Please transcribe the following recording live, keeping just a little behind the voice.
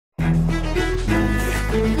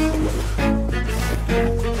Hello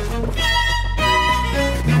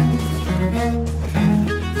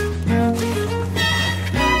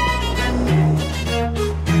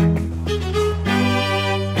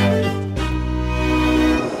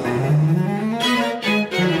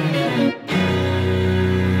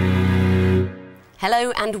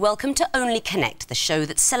and welcome to Only Connect, the show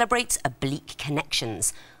that celebrates oblique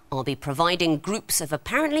connections. I'll be providing groups of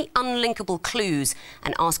apparently unlinkable clues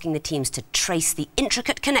and asking the teams to trace the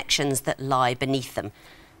intricate connections that lie beneath them.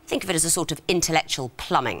 Think of it as a sort of intellectual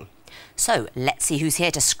plumbing. So, let's see who's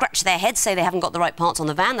here to scratch their heads, say they haven't got the right parts on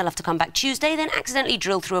the van, they'll have to come back Tuesday, then accidentally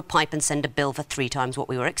drill through a pipe and send a bill for 3 times what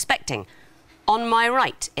we were expecting. On my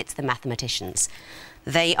right, it's the mathematicians.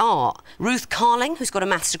 They are Ruth Carling, who's got a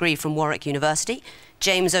maths degree from Warwick University,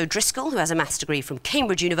 James O'Driscoll, who has a maths degree from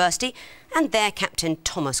Cambridge University, and their captain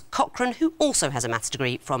Thomas Cochrane, who also has a maths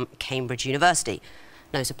degree from Cambridge University.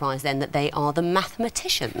 No surprise then that they are the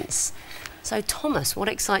mathematicians. So Thomas, what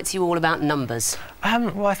excites you all about numbers?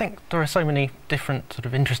 Well, I think there are so many different sort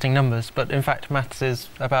of interesting numbers, but in fact maths is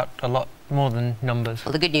about a lot more than numbers.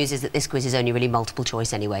 Well, the good news is that this quiz is only really multiple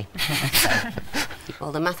choice anyway.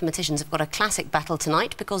 Well, the mathematicians have got a classic battle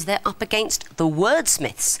tonight because they're up against the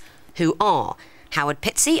wordsmiths, who are Howard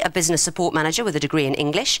Pitsey, a business support manager with a degree in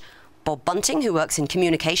English, Bob Bunting, who works in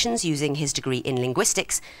communications using his degree in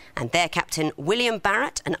linguistics, and their captain, William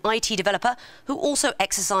Barrett, an IT developer who also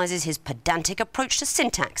exercises his pedantic approach to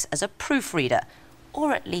syntax as a proofreader.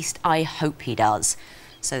 Or at least I hope he does.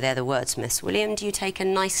 So they're the wordsmiths. William, do you take a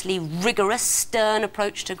nicely rigorous, stern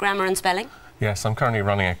approach to grammar and spelling? Yes, I'm currently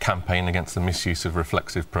running a campaign against the misuse of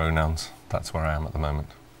reflexive pronouns. That's where I am at the moment.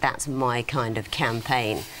 That's my kind of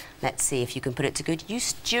campaign. Let's see if you can put it to good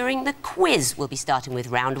use during the quiz. We'll be starting with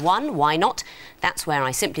round 1, why not? That's where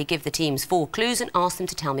I simply give the teams 4 clues and ask them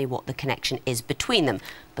to tell me what the connection is between them.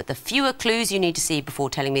 But the fewer clues you need to see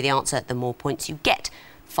before telling me the answer, the more points you get.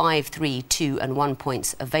 5, 3, 2 and 1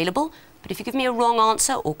 points available. But if you give me a wrong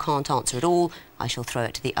answer or can't answer at all, I shall throw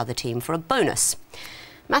it to the other team for a bonus.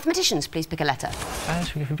 Mathematicians, please pick a letter.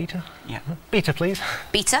 Should we go for beta? Yeah. Beta, please.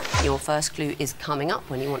 Beta, your first clue is coming up.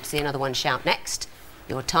 When you want to see another one, shout next.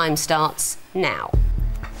 Your time starts now.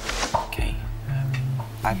 OK.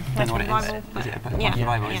 I don't know what it is. Is it about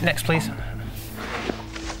survival? Yeah. Next, please.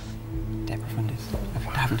 Deborah Fundis.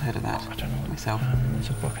 I haven't heard of that. I don't know myself. It's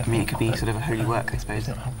a book. I mean, it could be sort of a holy work, I suppose.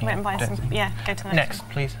 Written by some... Yeah, go to the next. Next,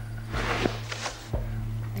 please.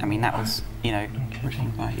 I mean, that was, you know, written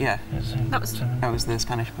by... Yeah. That was the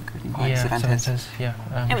Spanish book written by Cervantes. Yeah.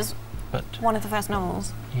 It was one of the first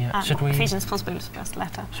novels. Yeah. Should we... Ephesians possibly was the first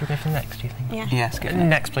letter. Should we go for next, do you think? Yeah. Yes, go for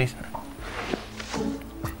next, please.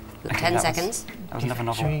 10 seconds. That was another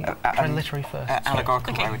novel. Should we try literary first?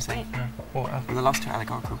 Allegorical, okay, I would say. Well, The last 2 are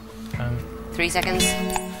allegorical. 3 seconds.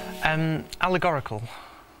 Allegorical.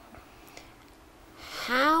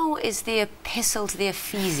 How is the Epistle to the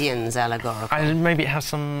Ephesians allegorical? Maybe it has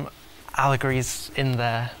some allegories in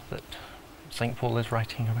there that St. Paul is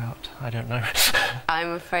writing about. I don't know. I'm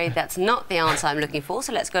afraid that's not the answer I'm looking for,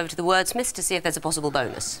 so let's go over to the wordsmiths to see if there's a possible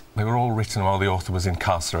bonus. They were all written while the author was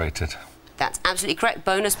incarcerated. That's absolutely correct.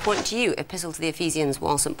 Bonus point to you. Epistle to the Ephesians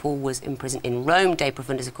while St. Paul was in prison in Rome. De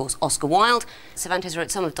Profundis, of course, Oscar Wilde. Cervantes wrote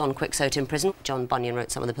some of Don Quixote in prison. John Bunyan wrote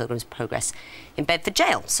some of the Pilgrim's Progress in Bedford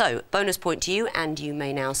Jail. So, bonus point to you, and you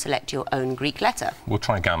may now select your own Greek letter. We'll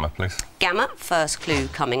try gamma, please. Gamma, first clue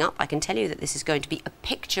coming up. I can tell you that this is going to be a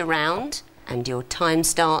picture round, and your time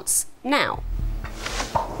starts now.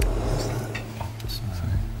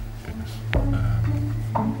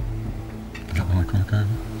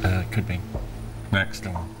 Could be. Next.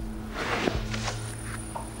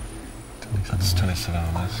 That's Tennis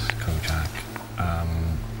Savalas, Kojak,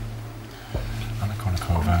 Anna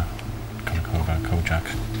Konikova, Kojak.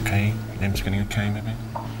 K, name's beginning with K, maybe?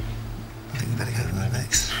 I think you better go to the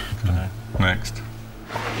next. I don't know. Next.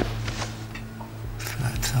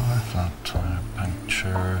 Flat tire.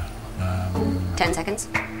 Puncture. 10 seconds.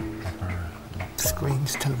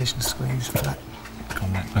 Screens, television screens, flat.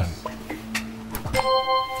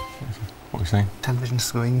 What are we saying? Television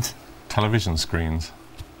screens. Television screens.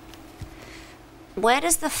 Where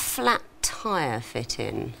does the flat tyre fit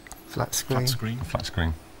in? Flat screen. Flat screen. Flat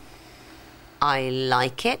screen. I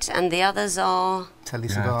like it, and the others are... Telly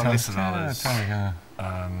Savalas.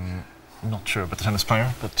 Not sure about the tennis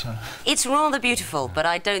player, but... It's rather beautiful, but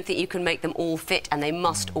I don't think you can make them all fit, and they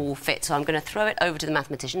must all fit. So I'm going to throw it over to the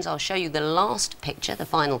mathematicians. I'll show you the last picture, the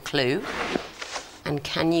final clue. And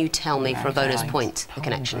can you tell me, for a bonus point, the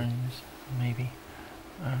connection? Maybe.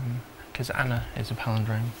 Because Anna is a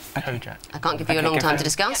palindrome. Kojak. I can't give you a long time to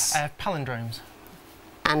discuss. Palindromes.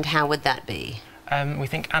 And how would that be? We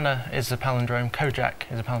think Anna is a palindrome,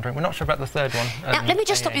 Kojak is a palindrome. We're not sure about the third one. Now, let me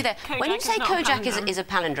just stop you there. Kojak when you say Kojak is a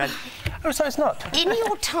palindrome, Oh, so it's not? in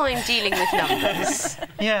your time dealing with numbers,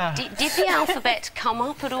 Yeah. did the alphabet come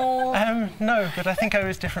up at all? No, but I think O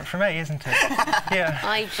is different from A, isn't it? Yeah.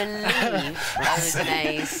 I believe O's and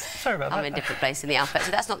A's Sorry about are that. in a different place in the alphabet,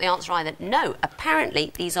 so that's not the answer either. No,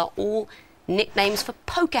 apparently these are all nicknames for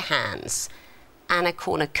poker hands. Anna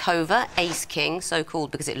Kournikova, Ace King, so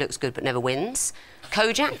called because it looks good but never wins.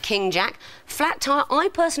 Kojak, King Jack. Flat tire, I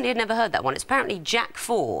personally had never heard that one. It's apparently Jack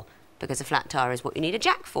 4, because a flat tire is what you need a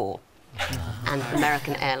jack for. And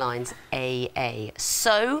American Airlines AA.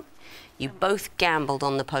 So, you both gambled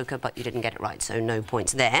on the poker, but you didn't get it right, so no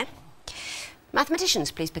points there.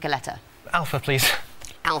 Mathematicians, please pick a letter. Alpha, please.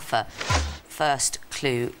 Alpha. First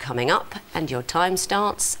clue coming up, and your time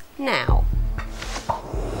starts now.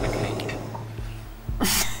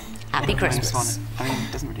 Happy Christmas. Next one. I mean,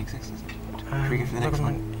 it doesn't really exist, does it? Should we go for the next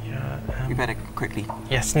one? Yeah, We better quickly.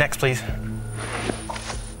 yes, next, please.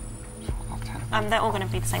 They're all going to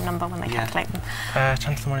be the same number when they calculate them.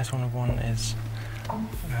 Chance of the -1 of 1 is...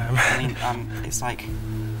 I mean, it's like...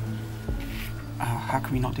 how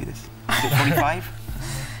can we not do this? Is it 45?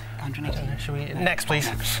 180? Should we... Next, please.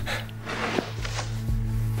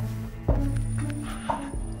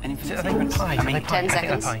 Anything I think pi. I mean, 10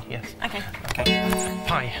 seconds. Pi, yes. Okay. Okay.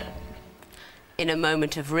 Pi. In a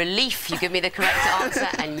moment of relief, you give me the correct answer,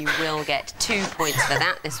 and you will get 2 points for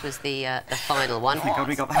that. This was the final one. Thank God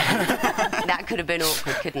we got that. That could have been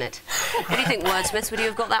awkward, couldn't it? What do you think, wordsmiths? Would you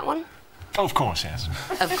have got that one? Of course, yes.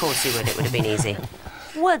 Of course you would. It would have been easy.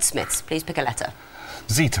 Wordsmiths, please pick a letter.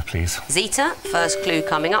 Zeta, please. Zeta, first clue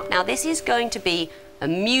coming up. Now, this is going to be a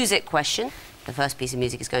music question. The first piece of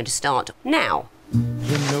music is going to start now.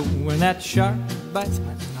 You know when that shark bites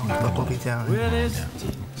my Bobby down. with his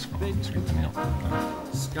It's coming up.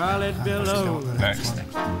 scarlet billow. Next.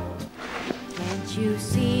 Can't you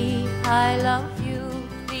see I love you?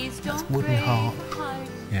 Please don't Wooden break Heart. my heart.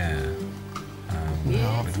 Yeah.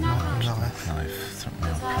 It's not Life. Life,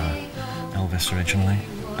 something like Elvis originally.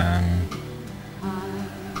 I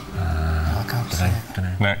can't see it. Don't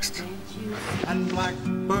know. Next. And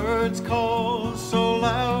blackbirds call so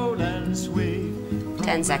loud and sweet.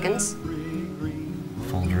 10 seconds.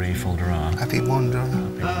 Foldery, foldera. Happy Wanderer.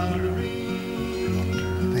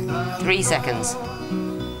 3 seconds.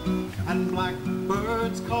 And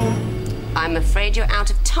blackbirds call. I'm afraid you're out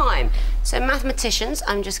of time. So, mathematicians,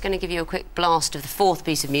 I'm just going to give you a quick blast of the fourth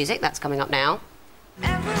piece of music. That's coming up now.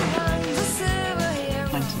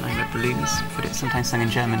 99 red balloons, but it's sometimes sung in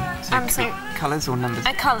German. So it could so- be colours or numbers?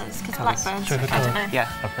 Colours, because Colours. blackbirds. Should we I don't know.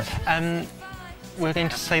 Yeah. We're going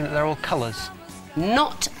to say that they're all colours.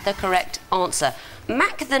 Not the correct answer.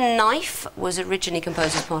 Mac the Knife was originally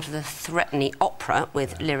composed as part of the Threepenny Opera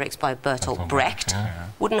with lyrics by Bertolt Brecht. Yeah.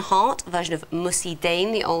 Wooden Heart, a version of Musi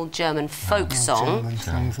Dane, the old German folk song. German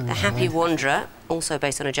songs are The Happy Wanderer, also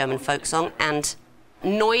based on a German folk song. And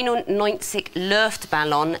 99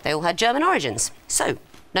 Luftballon, they all had German origins. So,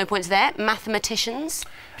 no points there. Mathematicians,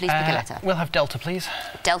 please pick a letter. We'll have Delta, please.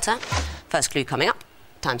 Delta, first clue coming up.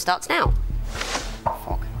 Time starts now.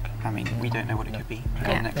 Fog. I mean, we don't know what it could be.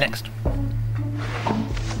 Go on, Next. one.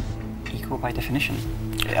 Equal by definition.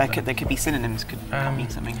 There could be synonyms, could mean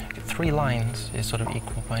something. 3 lines is sort of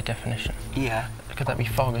equal by definition. Yeah. Could that be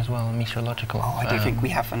fog as well, meteorological? Oh, I don't think we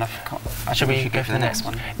have enough. I Should think we should go for the next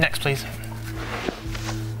one? Next, please.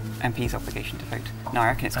 MP's obligation to vote. No, I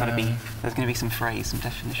reckon it's got to be. There's going to be some phrase, some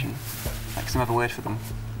definition, like some other word for them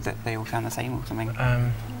that they all sound the same or something.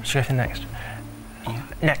 Should we go for next? Yeah.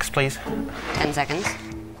 Next, please. 10 seconds.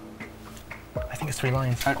 I think it's 3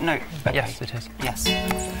 lines. No. Okay. Yes, it is. Yes.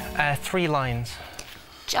 3 lines.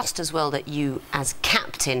 Just as well that you, as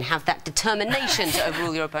captain, have that determination to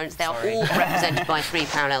overrule your opponents. They are all represented by 3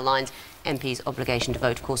 parallel lines. MP's obligation to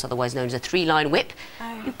vote, of course, otherwise known as a 3-line whip.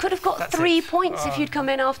 You could have got That's 3 it. points if you'd come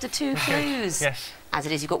in after 2 clues. Yes. As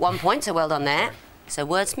it is, you've got 1 point, so well done there. So,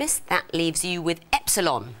 wordsmiths, that leaves you with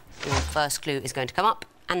Epsilon. Your first clue is going to come up,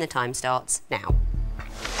 and the time starts now.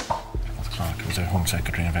 Clark was a Home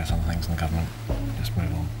Secretary and various other things in the government. Just move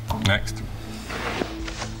on. Next.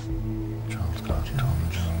 Charles Clark, Tom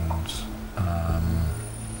Jones.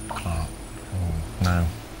 Clark. Oh, no.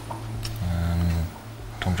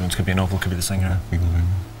 Tom Jones could be a novel, could be the singer.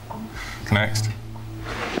 Next.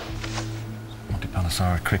 Monty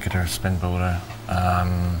Panesar, cricketer, spin bowler.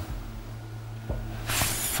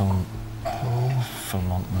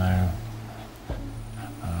 Philmont, no.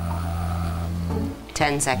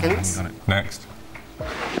 10 seconds. Got it. Next.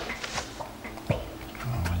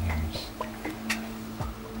 Williams.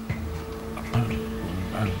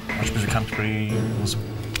 Archbishop of Canterbury was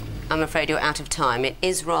I'm afraid you're out of time. It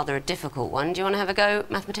is rather a difficult one. Do you want to have a go,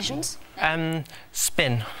 mathematicians?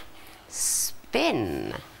 Spin.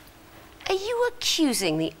 Spin? Are you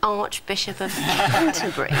accusing the Archbishop of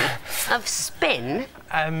Canterbury of spin?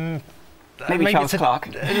 Maybe Charles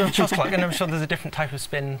Clark. Charles Clark, and I'm sure there's a different type of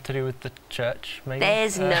spin to do with the church, maybe.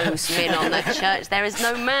 There's no spin on the church. There is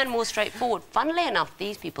no man more straightforward. Funnily enough,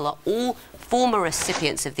 these people are all former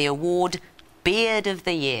recipients of the award Beard of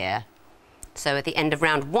the Year. So at the end of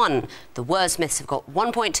round 1, the wordsmiths have got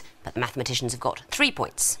 1 point, but the mathematicians have got 3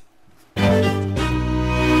 points.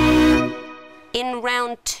 In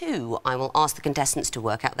round 2, I will ask the contestants to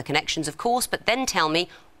work out the connections, of course, but then tell me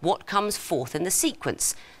what comes fourth in the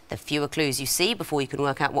sequence. The fewer clues you see before you can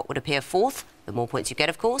work out what would appear fourth, the more points you get,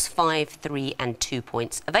 of course. 5, 3 and 2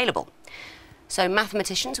 points available. So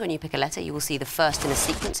mathematicians, when you pick a letter, you will see the first in a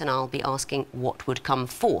sequence, and I'll be asking what would come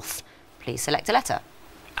fourth. Please select a letter.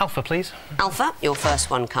 Alpha, please. Alpha, your first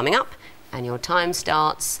one coming up, and your time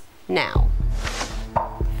starts now.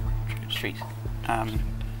 Street.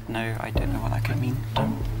 No, I don't know what that could mean.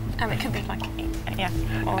 It could be like, yeah.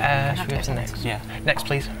 Should we go to next? Yeah. Next,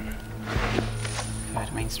 please.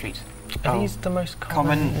 Third Main Street. Are these the most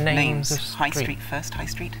common names of street? High Street first, High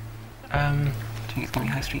Street. Do you think it's going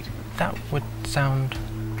to be High Street? That would sound...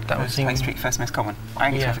 That would seem... High Street first most common. I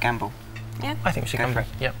think it's worth a gamble. Yeah. I think we should go for it.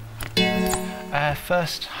 Yep.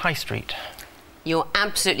 First, High Street. You're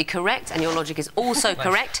absolutely correct, and your logic is also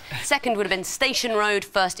correct. Second would have been Station Road.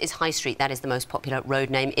 First is High Street. That is the most popular road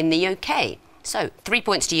name in the UK. So, 3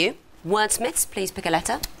 points to you. Wordsmiths, please pick a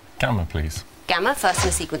letter. Gamma, please. Gamma, first in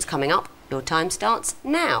a sequence coming up. Your time starts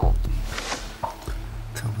now.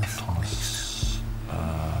 Thomas.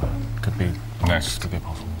 Could be next. Could be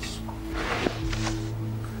Apostles.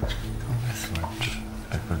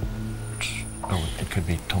 Edward. Oh, it could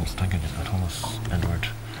be Thomas Duncan. Thomas, Edward.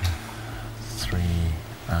 3.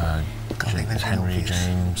 Henry,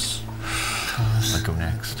 James. Thomas. I'll go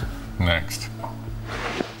next. Next.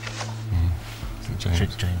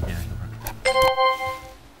 James. James, yeah.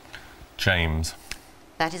 James.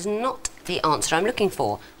 That is not the answer I'm looking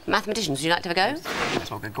for. Mathematicians, would you like to have a go? Might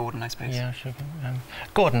as well go Gordon, I suppose. Yeah, sure.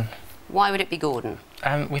 Gordon. Why would it be Gordon?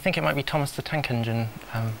 We think it might be Thomas the Tank Engine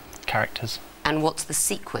characters. And what's the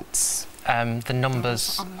sequence? The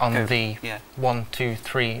numbers on the yeah. 1, 2,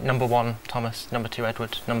 3. Number 1, Thomas. Number 2,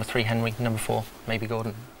 Edward. Number 3, Henry. Number 4, maybe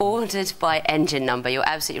Gordon. Ordered by engine number. You're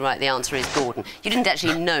absolutely right. The answer is Gordon. You didn't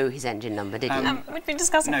actually know his engine number, did you? We'd been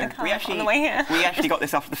discussing the car on the way here. We actually got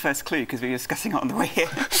this after the first clue because we were discussing it on the way here.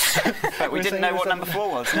 But we didn't know what number 4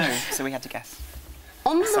 was, no, so we had to guess.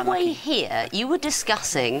 On the way here, you were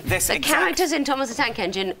discussing the characters in Thomas the Tank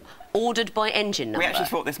Engine ordered by engine number. We actually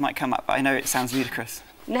thought this might come up, but I know it sounds ludicrous.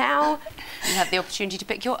 Now you have the opportunity to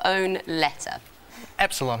pick your own letter.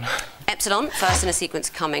 Epsilon. Epsilon, first in a sequence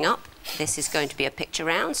coming up. This is going to be a picture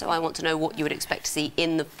round, so I want to know what you would expect to see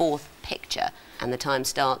in the fourth picture. And the time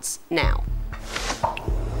starts now.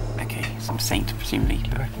 OK, some saint, presumably.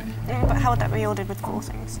 But how would that be ordered with 4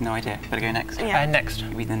 things? No idea. Better go next. Yeah. Next.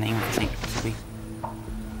 Read the name of the saint, possibly.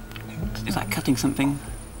 Is that cutting something?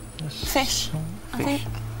 Fish, I think.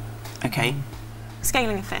 OK.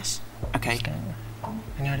 Scaling a fish. OK.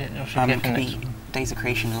 Any idea? Should we It could be Days of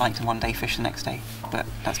Creation, light and one day, fish the next day. But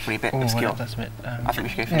that's pretty a bit obscure. Well, that's a bit, I think we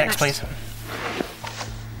should go for next, please.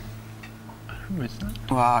 Who is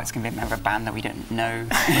that? Well, it's going to be a member of a band that we don't know.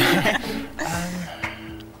 I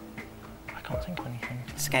can't think of anything.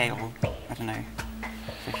 Scale, I don't know.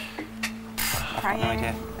 Fish. I've got no Praying,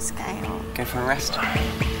 idea. scale. Go for a rest.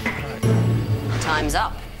 Time's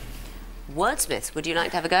up. Wordsmiths, would you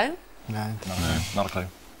like to have a go? No. No, not a clue.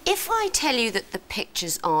 If I tell you that the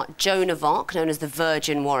pictures are Joan of Arc, known as the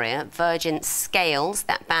Virgin Warrior, Virgin Scales,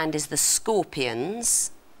 that band is the Scorpions,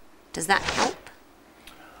 does that help?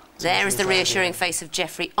 There is the reassuring face of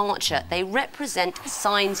Jeffrey Archer. They represent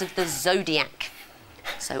signs of the zodiac.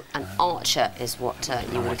 So an archer is what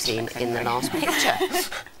you would have seen in the last picture.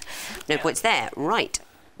 No points there. Right.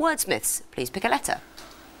 Wordsmiths, please pick a letter.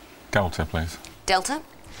 Delta, please. Delta.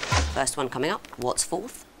 First one coming up. What's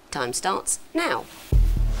fourth? Time starts now.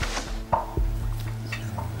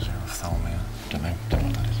 Xerophthalmia. Don't know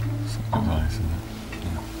what that is. Something nice, isn't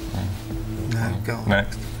it? No, go on.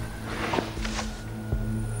 Next.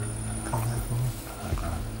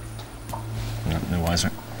 No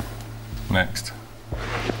wiser. Next.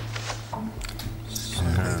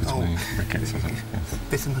 Rickets, is it? Yes.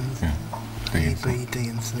 Vitamins. Yeah. A, B, D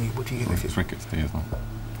and C. What do you get if It's you... Rickets, D, isn't it?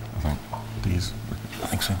 I think. D's Rickets. I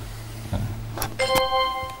think so.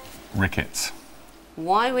 Rickets.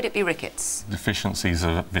 Why would it be rickets? Deficiencies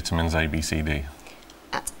of vitamins A, B, C, D.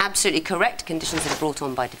 That's Absolutely correct. Conditions that are brought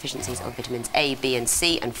on by deficiencies of vitamins A, B and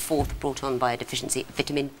C, and fourth, brought on by a deficiency of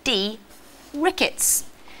vitamin D, rickets.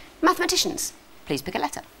 Mathematicians, please pick a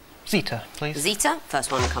letter. Zeta, please. Zeta,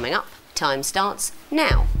 first one coming up. Time starts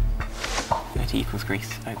now. 30 equals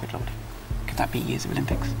Greece. Oh, good lord. Could that be years of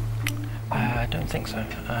Olympics? I don't think so.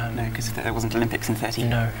 No, because there wasn't Olympics in 30.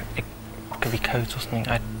 No, it could be codes or something.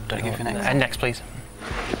 I don't Go know. for next. Next, please.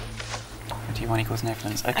 21 equals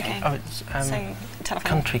Netherlands. Okay. Oh, it's So, telephone.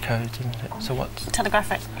 country codes, isn't it? So what's...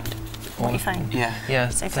 Telegraphic. What you phone? Yeah. Yeah,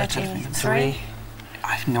 So 13, 13, 3.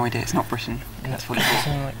 I have no idea. It's not Britain. That's what it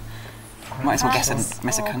Something like... is. Might as well France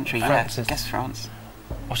guess a or country. France Yeah, is- guess France.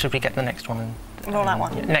 Or should we get the next one? And, Roll that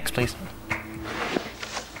one. yeah, next, please.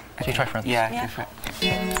 Should we try France? Yeah, Yeah. go for it.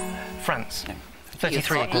 France. Yeah. 33 You've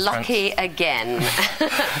got equals France. lucky again.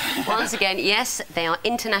 Once again, yes, they are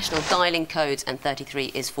international dialing codes, and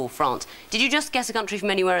 33 is for France. Did you just guess a country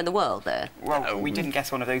from anywhere in the world there? Well, we didn't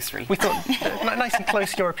guess one of those three. We thought nice and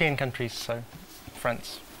close European countries, so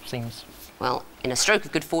France seems... Well, in a stroke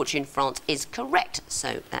of good fortune, France is correct,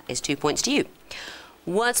 so that is 2 points to you.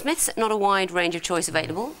 Wordsmiths, not a wide range of choice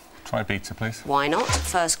available. Try beta, please. Why not?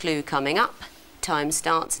 First clue coming up. Time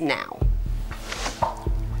starts now.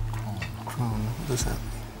 What does that?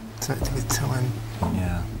 Is that to do with time?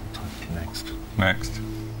 Yeah. Next. Next.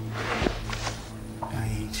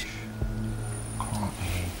 Age. Can't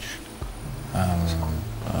age.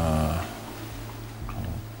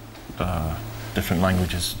 Different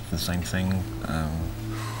languages for the same thing.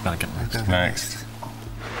 Better get I'll next. go for Next.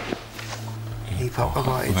 Epoch. Oh,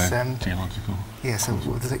 right, it's Geological. yeah. So what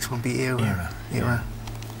would the next one be? Era. Era.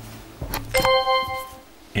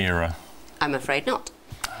 Era. I'm afraid not.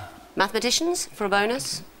 Mathematicians, for a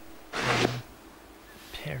bonus.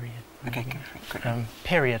 Period. Okay, go for it. Quick.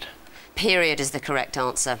 Period. Period is the correct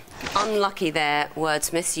answer. Unlucky there,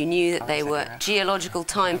 wordsmiths. You knew that they were geological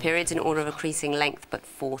time periods in order of increasing length, but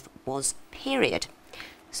fourth was period.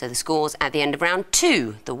 So the scores at the end of round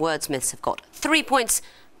 2. The wordsmiths have got 3 points,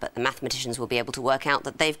 but the mathematicians will be able to work out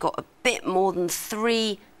that they've got a bit more than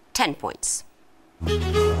 10 points.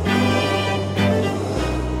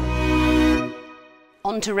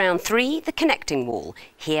 On to round 3, the connecting wall.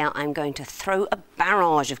 Here I'm going to throw a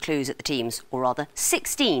barrage of clues at the teams, or rather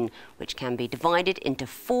 16, which can be divided into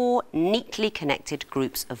 4 neatly connected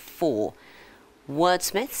groups of 4.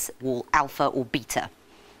 Wordsmiths, wall alpha or beta.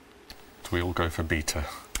 So we all go for beta.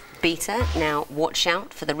 Beta, now watch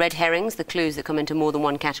out for the red herrings, the clues that come into more than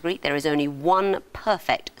one category. There is only one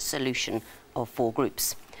perfect solution of 4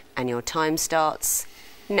 groups. And your time starts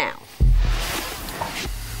now.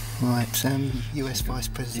 Right. U.S. Vice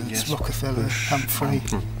Presidents: Yes, Rockefeller, Bush, Humphrey.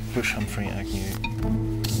 Bush, Humphrey, Agnew.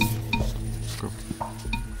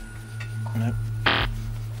 No.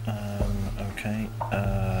 Okay.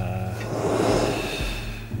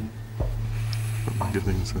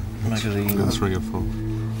 Magazines. Magazine. That's ring of four.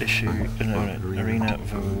 Issue. Arena,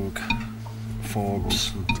 Vogue,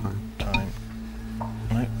 Forbes, Time.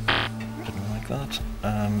 No. Didn't like that.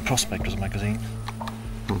 Prospect was a magazine.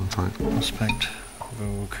 Prospect,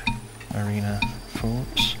 Vogue, Arena,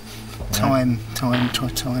 Forbes. Time. Try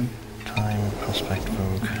time. Time, Prospect,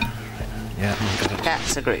 Vogue. Yeah, got it.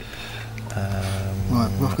 That's a group. Right.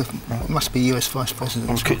 Rockefeller must be U.S. Vice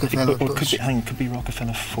Presidents. Could Rockefeller, could be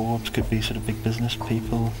Rockefeller, Forbes, could be sort of big business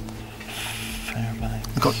people. Fairbanks.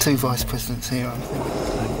 I've got 2 vice presidents here. I'm thinking.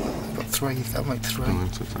 I've got 3. That'll make 3.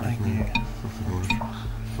 Agnew.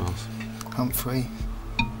 Humphrey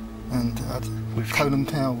and We've- Colin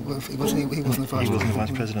Powell. He wasn't the vice He president. wasn't the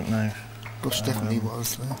vice president, no. Bush definitely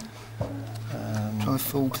was. Try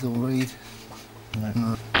Forbes or Reid.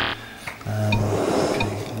 No. Okay,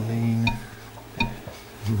 Lean.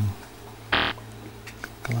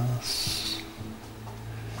 Glass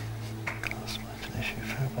Mountain Issue,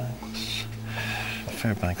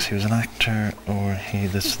 Fairbanks, he was an actor, or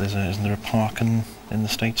isn't there a park in the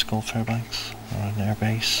States called Fairbanks, or an air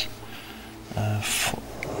base?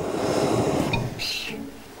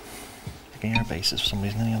 Like air bases for some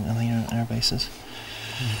reason, any air bases?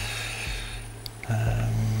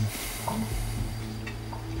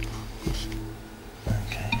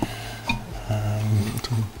 Okay.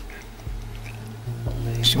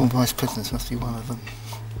 Sure, vice presidents must be one of them.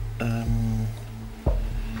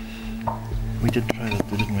 We did try that,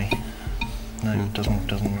 didn't we? No, it doesn't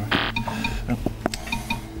work. Oh.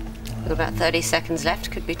 We've got about 30 seconds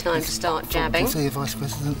left. Could be time to start jabbing. Was he a vice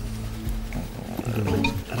president? I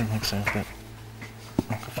don't think so, but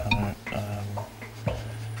Rockefeller.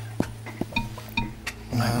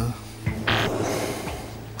 No.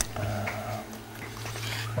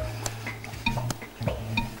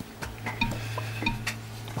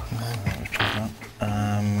 We've tried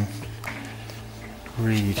that.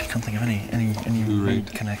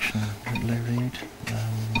 connection. Lou Reed,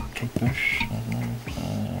 Kate Bush, I don't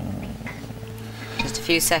know. Just a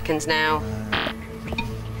few seconds now.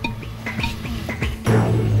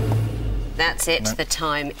 That's it, the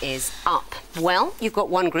time is up. Well, you've got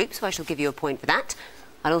one group, so I shall give you a point for that.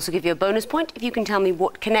 I'll also give you a bonus point if you can tell me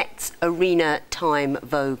what connects Arena, Time,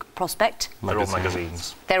 Vogue, Prospect. They're all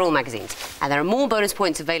magazines. They're all magazines. And there are more bonus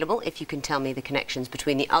points available if you can tell me the connections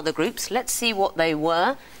between the other groups. Let's see what they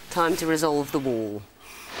were. Time to resolve the wall.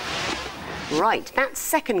 Right, that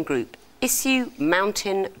second group, Issue,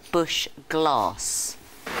 Mountain, Bush, Glass.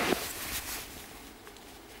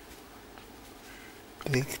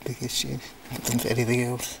 Big issue. Haven't done for anything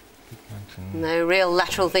else. No real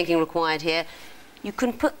lateral thinking required here. You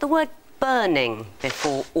can put the word burning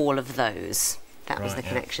before all of those. That was the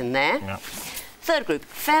connection there. Yeah. Third group,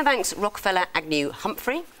 Fairbanks, Rockefeller, Agnew,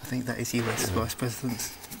 Humphrey. I think that is US Vice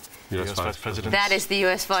Presidents. US Vice President. That is the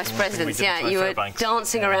US Vice Presidents, yeah. You were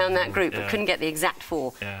dancing around that group but couldn't get the exact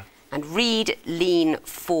four. Yeah. And Reed, Lean,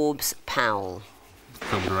 Forbes, Powell.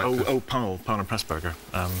 Film director. Powell and Pressburger.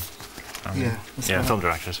 Yeah, Yeah, film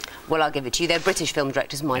directors. Well, I'll give it to you. They're British film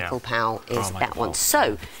directors. Michael Powell is that one.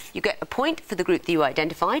 So, you get a point for the group that you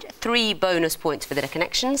identified, 3 bonus points for their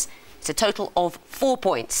connections. It's a total of 4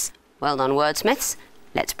 points. Well done, wordsmiths.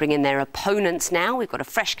 Let's bring in their opponents now. We've got a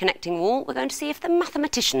fresh connecting wall. We're going to see if the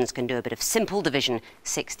mathematicians can do a bit of simple division,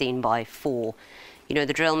 16 by 4. You know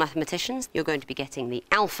the drill, mathematicians. You're going to be getting the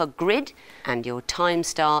alpha grid, and your time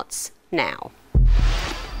starts now.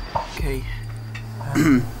 Okay.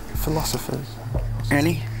 Philosophers.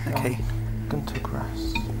 Really? Okay. Gunter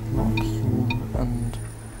Grass, Mark Hume,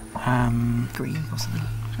 and Green, possibly.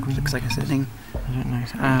 Looks like a sitting. I don't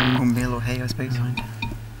know. Or Mill or Hay, I suppose.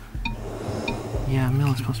 Yeah,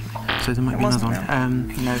 Mill is possible. So there might be another one.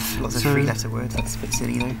 Who knows? Lots of 3-letter words. That's a bit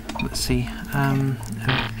silly, though. Let's see.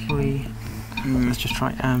 Employee. Let's just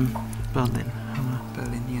try Berlin.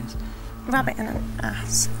 Berlin, yes. Rabbit and an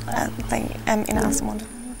ass. In Alice in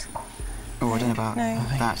Wonderland. Oh, I don't know about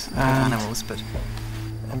that. Animals, but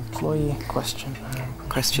Employee question.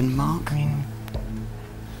 question mark. Green.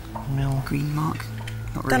 Mill. Green mark.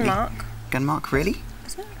 Not really. Denmark. Gun mark, really?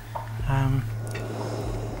 Is it?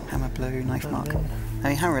 Hammer, blow, knife mark. I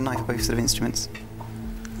mean, hammer and knife are both sort of instruments.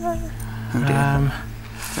 Oh dear.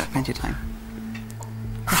 Is that plenty of time?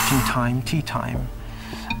 Question time. Tea time.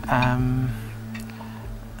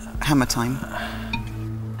 Hammer time.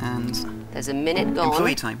 And There's a minute gone.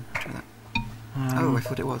 employee time. Try that. Oh, I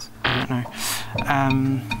thought it was. I don't know.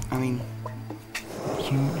 I mean,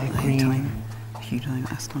 Green. time, hue time,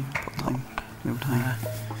 ass time, pot time, mill time.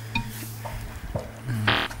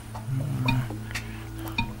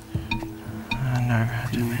 No, I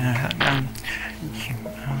don't know.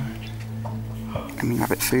 I mean,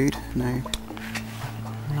 rabbit food, no.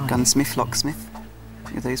 Gunsmith, locksmith.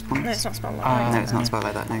 Are those points? No, it's not spelled like that. No, it's not spelled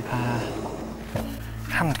like that, no.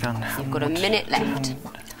 Handgun. You've got a minute left.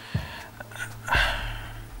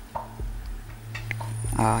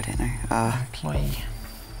 I don't know. Employee.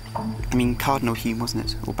 I mean, Cardinal Hume, wasn't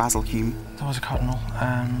it? Or Basil Hume. There was a cardinal.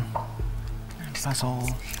 Basil.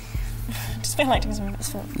 Just feel like doing something that's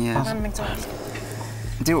fun. Yeah. Random examples.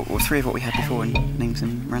 Do 3 of what we had before and name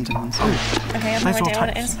some random ones. Okay, I have no Those all idea what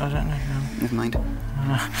it types. is. I don't know. Never mind.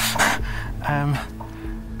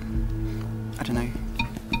 I don't know.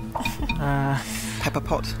 Pepper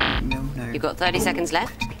pot? Mill? No. You've got 30 seconds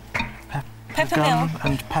left. Pepper gun mill.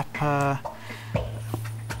 and pepper.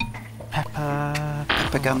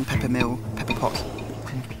 Pepper gun, pepper mill, pepper pot.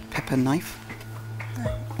 Pepper knife?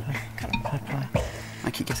 Pepper.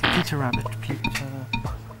 I keep guessing. Peter Rabbit. Peter.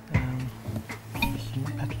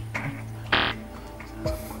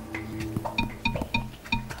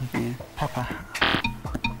 Yeah. Pepper.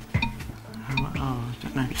 Oh, I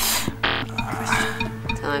don't know.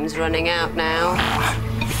 Time's running out now.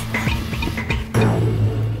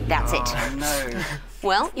 That's it. No.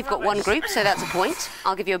 Well, you've got one group, so that's a point.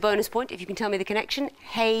 I'll give you a bonus point if you can tell me the connection.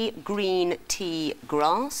 Hay, green, tea,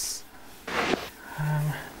 grass.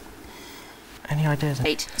 Any ideas?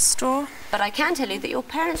 8. Straw. But I can tell you that your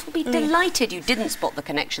parents will be delighted you didn't spot the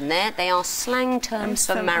connection there. They are slang terms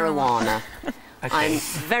for marijuana. I'm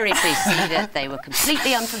very pleased to see that they were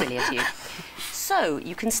completely unfamiliar to you. So,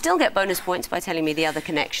 you can still get bonus points by telling me the other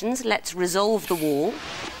connections. Let's resolve the wall.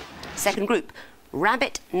 Second group,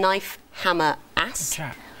 rabbit, knife, hammer, ass.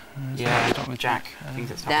 Jack. Yeah, Jack. I think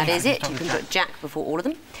it's That is it. You can put Jack before all of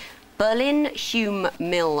them. Berlin, Hume,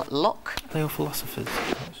 Mill, Locke. They all philosophers.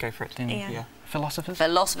 Go for it. Yeah. Philosophers?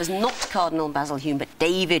 Philosophers, not Cardinal Basil Hume, but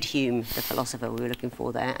David Hume, the philosopher we were looking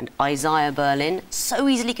for there, and Isaiah Berlin. So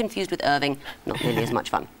easily confused with Irving, not nearly as much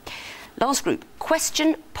fun. Last group,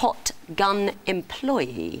 question pot gun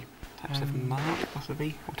employee. Types of mark,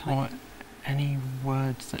 possibly, or type. Or any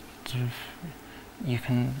words that sort of you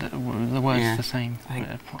can. The word's the same.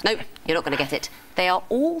 No, you're not going to get it. They are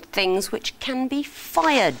all things which can be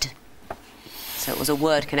fired. So it was a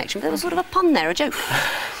word connection, but there was sort of a pun there, a joke.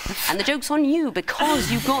 And the joke's on you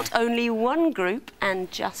because you got only one group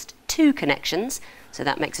and just 2 connections. So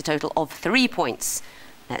that makes a total of 3 points.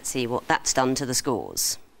 Let's see what that's done to the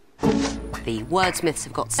scores. The wordsmiths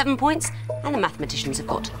have got 7 points and the mathematicians have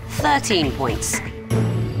got 13 points.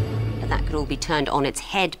 But that could all be turned on its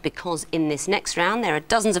head because in this next round there are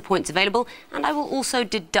dozens of points available, and I will also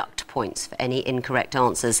deduct points for any incorrect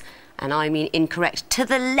answers. And I mean incorrect to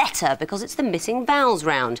the letter, because it's the missing vowels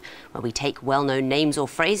round, where we take well-known names or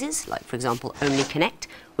phrases, like for example only connect,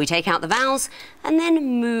 we take out the vowels and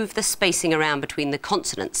then move the spacing around between the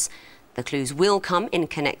consonants. The clues will come in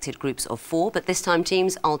connected groups of 4, but this time,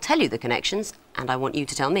 teams, I'll tell you the connections and I want you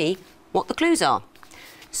to tell me what the clues are.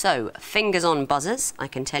 So, fingers on buzzers, I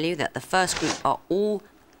can tell you that the first group are all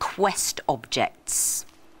quest objects.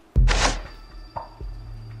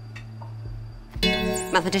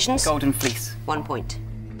 Mathematicians? Golden fleece. 1 point.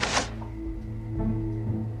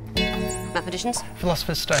 Mathematicians?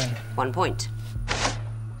 Philosopher's stone. 1 point.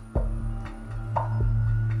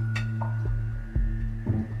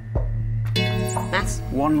 Maths?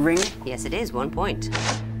 One ring. Yes, it is. 1 point.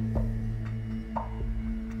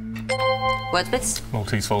 Wordsmiths?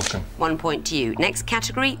 Maltese falcon. 1 point to you. Next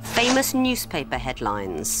category, famous newspaper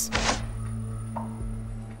headlines.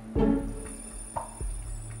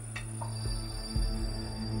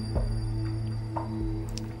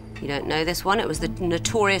 You don't know this one. It was the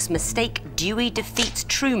notorious mistake, Dewey defeats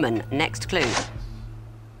Truman. Next clue.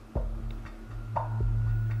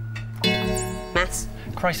 Maths?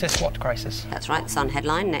 Crisis, what crisis? That's right, Sun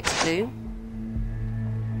headline. Next clue.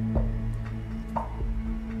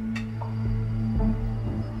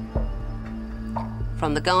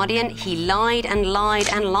 From The Guardian, he lied and lied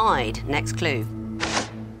and lied. Next clue.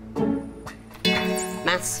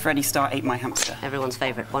 Maths? Freddie Starr ate my hamster. Everyone's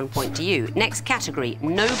favourite. 1 point to you. Next category,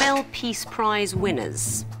 Nobel Peace Prize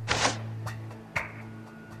winners.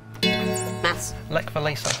 Maths? Lech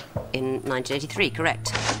Walesa. In 1983,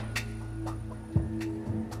 correct.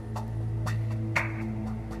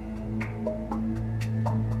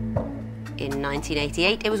 In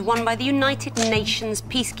 1988, it was won by the United Nations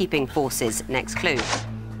Peacekeeping Forces. Next clue.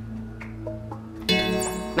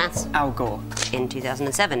 Maths? Al Gore. In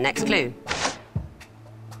 2007. Next clue.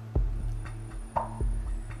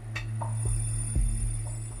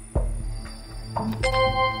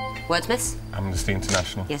 Wordsmiths? Amnesty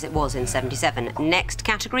International. Yes, it was in 77. Next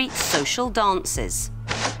category, social dances.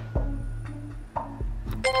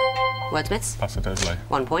 Wordsmiths? Paso Doble.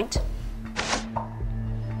 1 point.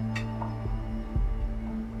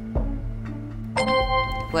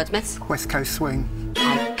 Wordsmiths? West Coast Swing.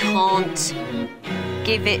 I can't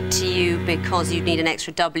give it to you because you'd need an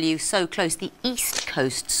extra W. So close, the East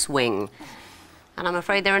Coast Swing. And I'm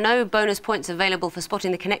afraid there are no bonus points available for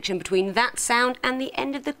spotting the connection between that sound and the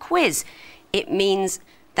end of the quiz. It means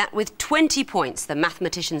that with 20 points, the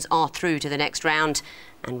mathematicians are through to the next round,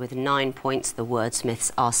 and with 9 points, the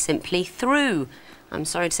wordsmiths are simply through. I'm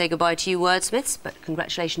sorry to say goodbye to you, wordsmiths, but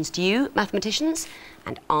congratulations to you, mathematicians.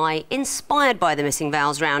 And I, inspired by the missing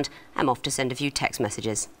vowels round, am off to send a few text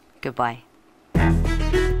messages. Goodbye.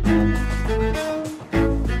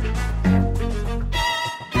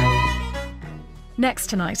 Next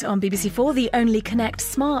tonight on BBC4, the Only Connect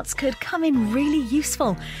smarts could come in really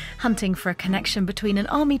useful, hunting for a connection between an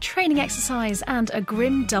army training exercise and a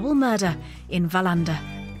grim double murder in Wallander.